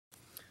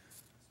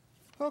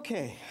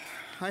Okay,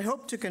 I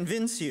hope to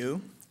convince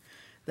you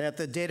that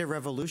the data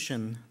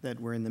revolution that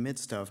we're in the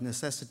midst of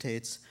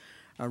necessitates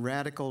a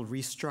radical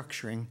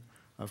restructuring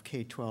of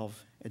K-12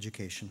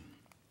 education.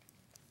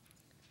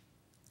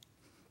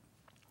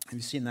 Have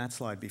you seen that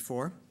slide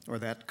before, or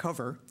that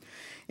cover?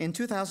 In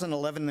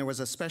 2011, there was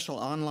a special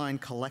online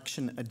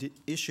collection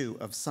issue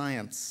of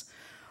Science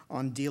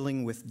on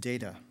dealing with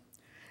data.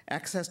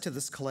 Access to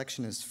this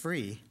collection is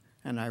free,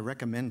 and I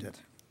recommend it.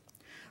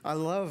 I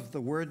love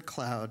the word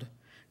cloud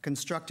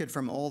constructed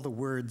from all the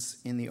words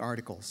in the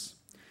articles.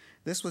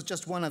 This was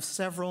just one of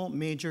several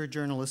major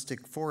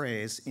journalistic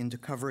forays into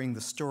covering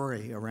the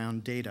story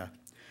around data.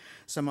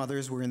 Some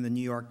others were in the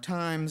New York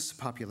Times,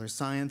 Popular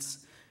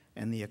Science,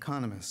 and The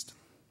Economist.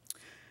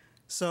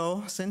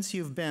 So, since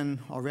you've been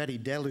already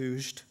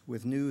deluged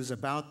with news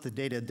about the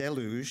data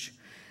deluge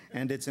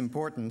and its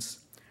importance,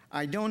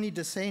 I don't need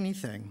to say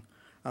anything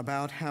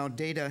about how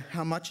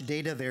much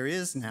data there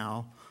is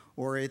now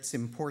or its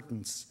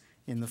importance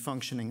in the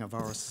functioning of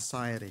our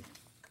society.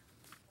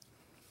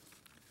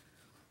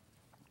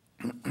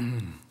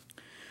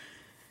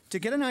 To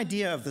get an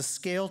idea of the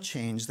scale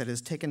change that has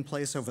taken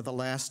place over the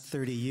last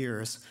 30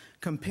 years,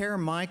 compare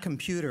my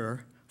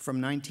computer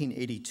from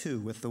 1982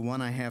 with the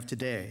one I have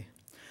today.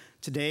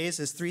 Today's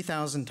is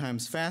 3,000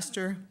 times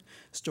faster,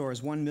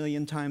 stores 1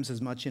 million times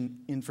as much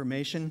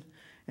information,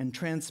 and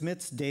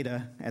transmits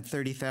data at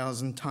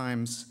 30,000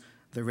 times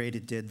the rate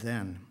it did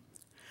then.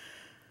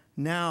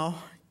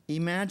 Now,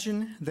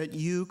 imagine that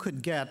you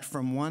could get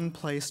from one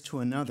place to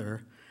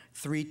another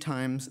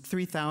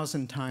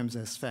 3,000 times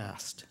as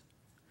fast,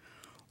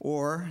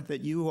 or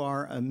that you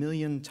are 1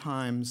 million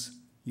times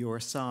your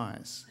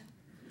size,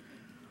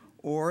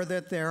 or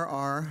that there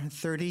are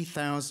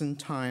 30,000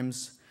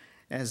 times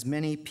as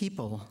many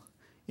people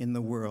in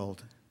the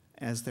world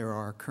as there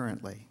are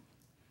currently.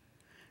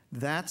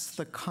 That's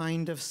the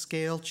kind of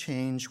scale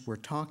change we're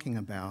talking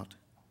about.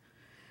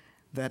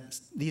 That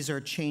these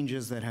are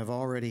changes that have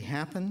already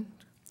happened,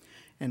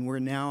 and we're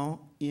now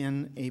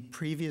in a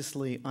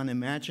previously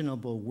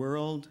unimaginable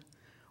world,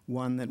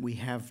 one that we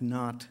have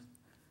not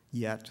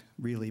yet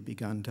really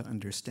begun to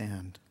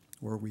understand,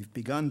 or we've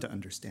begun to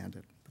understand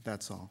it, but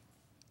that's all.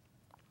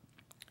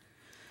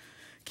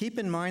 Keep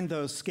in mind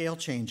those scale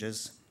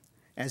changes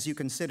as you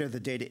consider the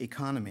data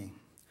economy.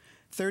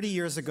 30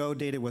 years ago,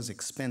 data was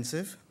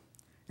expensive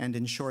and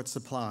in short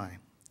supply.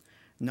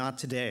 Not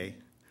today.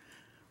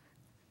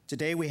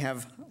 Today we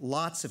have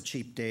lots of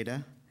cheap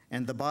data,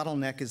 and the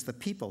bottleneck is the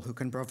people who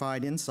can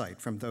provide insight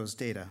from those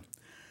data.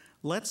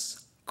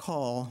 Let's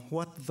call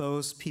what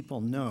those people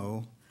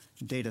know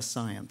data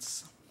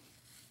science.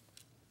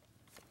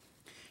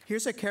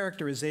 Here's a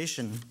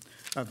characterization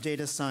of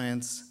data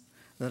science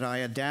that I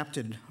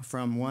adapted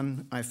from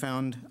one I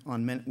found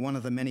on one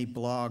of the many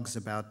blogs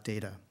about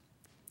data.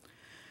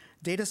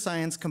 Data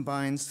science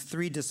combines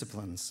 3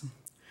 disciplines.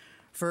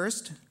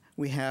 First,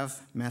 we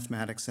have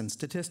mathematics and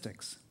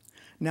statistics.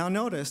 Now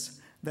notice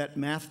that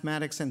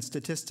mathematics and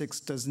statistics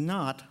does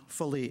not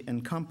fully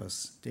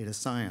encompass data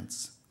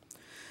science.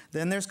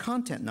 Then there's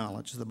content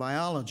knowledge, the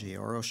biology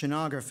or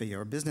oceanography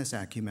or business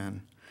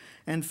acumen.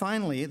 And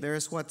finally,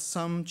 there's what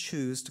some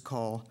choose to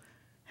call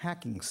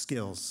hacking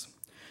skills.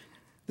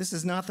 This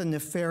is not the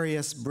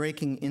nefarious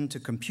breaking into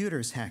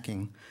computers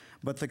hacking,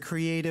 but the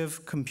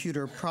creative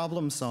computer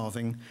problem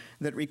solving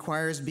that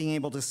requires being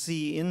able to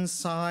see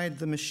inside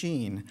the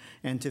machine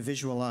and to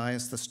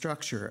visualize the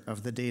structure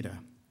of the data.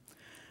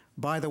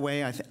 By the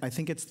way, I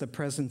think it's the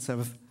presence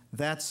of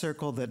that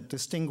circle that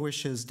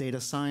distinguishes data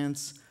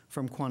science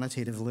from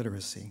quantitative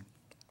literacy.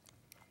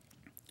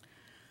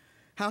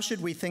 How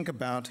should we think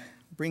about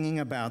bringing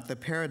about the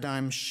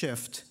paradigm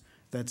shift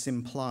that's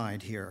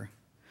implied here?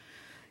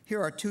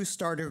 Here are 2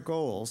 starter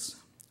goals.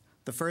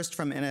 The first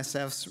from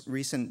NSF's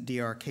recent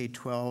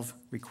DRK-12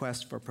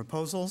 request for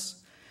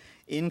proposals: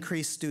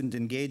 increase student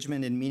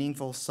engagement in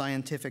meaningful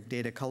scientific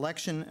data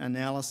collection,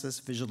 analysis,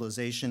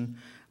 visualization,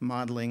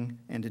 modeling,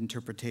 and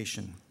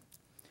interpretation.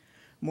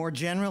 More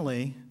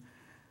generally,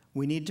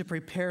 we need to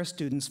prepare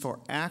students for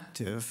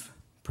active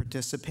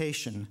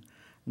participation,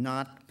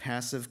 not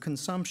passive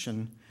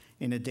consumption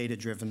in a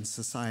data-driven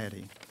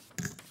society.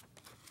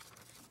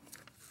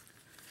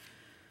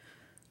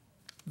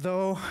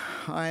 Though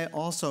I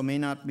also may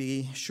not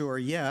be sure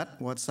yet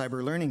what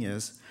cyber learning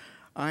is,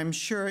 I'm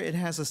sure it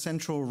has a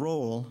central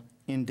role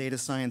in data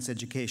science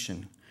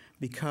education,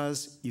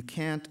 because you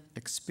can't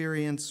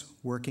experience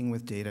working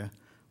with data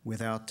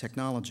without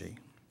technology.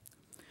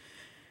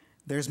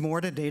 There's more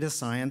to data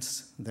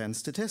science than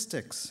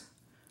statistics.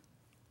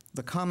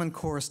 The Common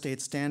Core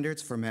state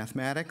standards for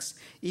mathematics,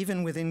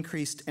 even with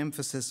increased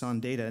emphasis on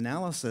data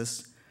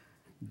analysis,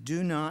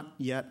 do not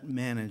yet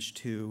manage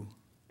to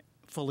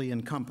fully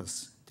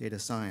encompass data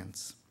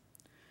science.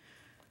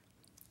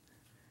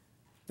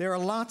 There are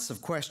lots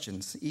of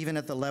questions, even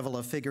at the level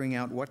of figuring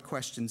out what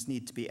questions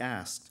need to be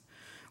asked.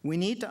 We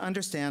need to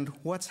understand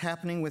what's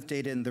happening with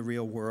data in the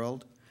real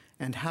world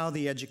and how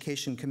the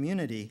education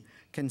community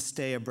can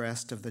stay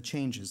abreast of the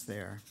changes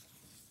there.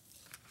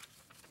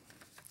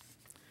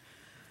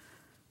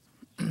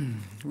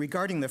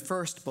 Regarding the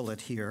first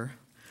bullet here,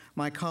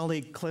 my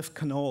colleague Cliff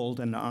Knold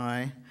and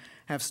I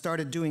have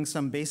started doing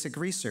some basic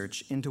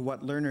research into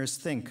what learners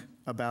think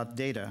about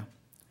data.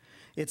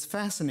 It's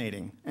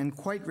fascinating and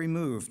quite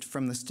removed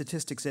from the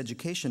statistics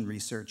education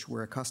research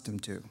we're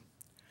accustomed to.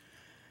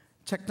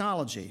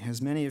 Technology,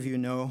 as many of you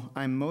know,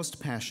 I'm most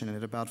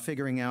passionate about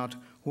figuring out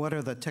what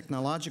are the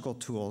technological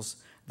tools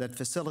that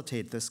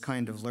facilitate this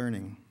kind of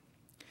learning.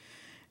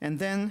 And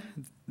then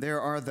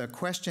there are the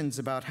questions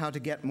about how to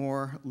get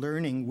more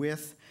learning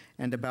with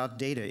and about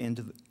data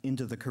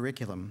into the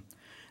curriculum.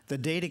 The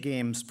Data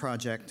Games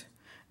project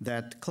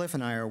that Cliff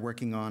and I are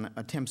working on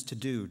attempts to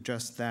do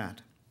just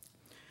that.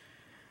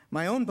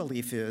 My own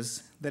belief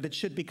is that it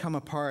should become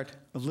a part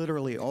of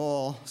literally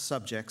all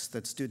subjects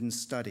that students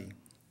study.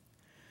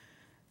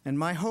 And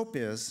my hope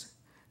is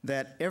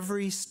that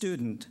every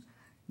student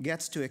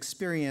gets to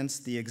experience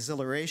the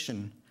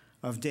exhilaration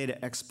of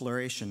data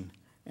exploration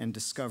and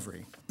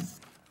discovery.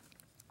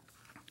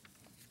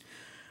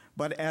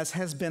 But as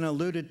has been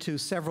alluded to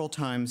several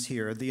times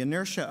here, the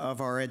inertia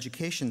of our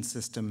education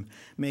system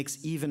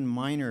makes even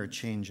minor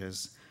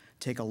changes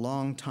take a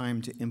long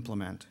time to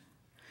implement.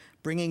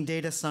 Bringing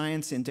data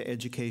science into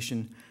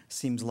education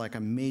seems like a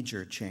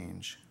major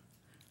change.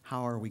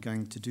 How are we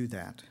going to do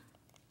that?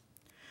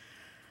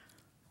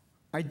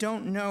 I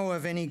don't know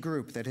of any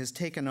group that has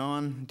taken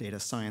on data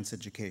science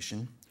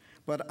education,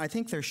 but I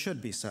think there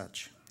should be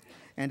such.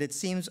 And it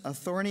seems a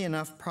thorny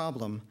enough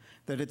problem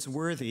that it's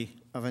worthy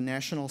of a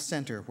national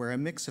center where a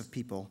mix of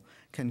people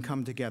can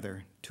come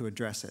together to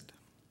address it.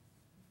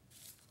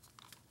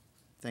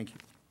 Thank you.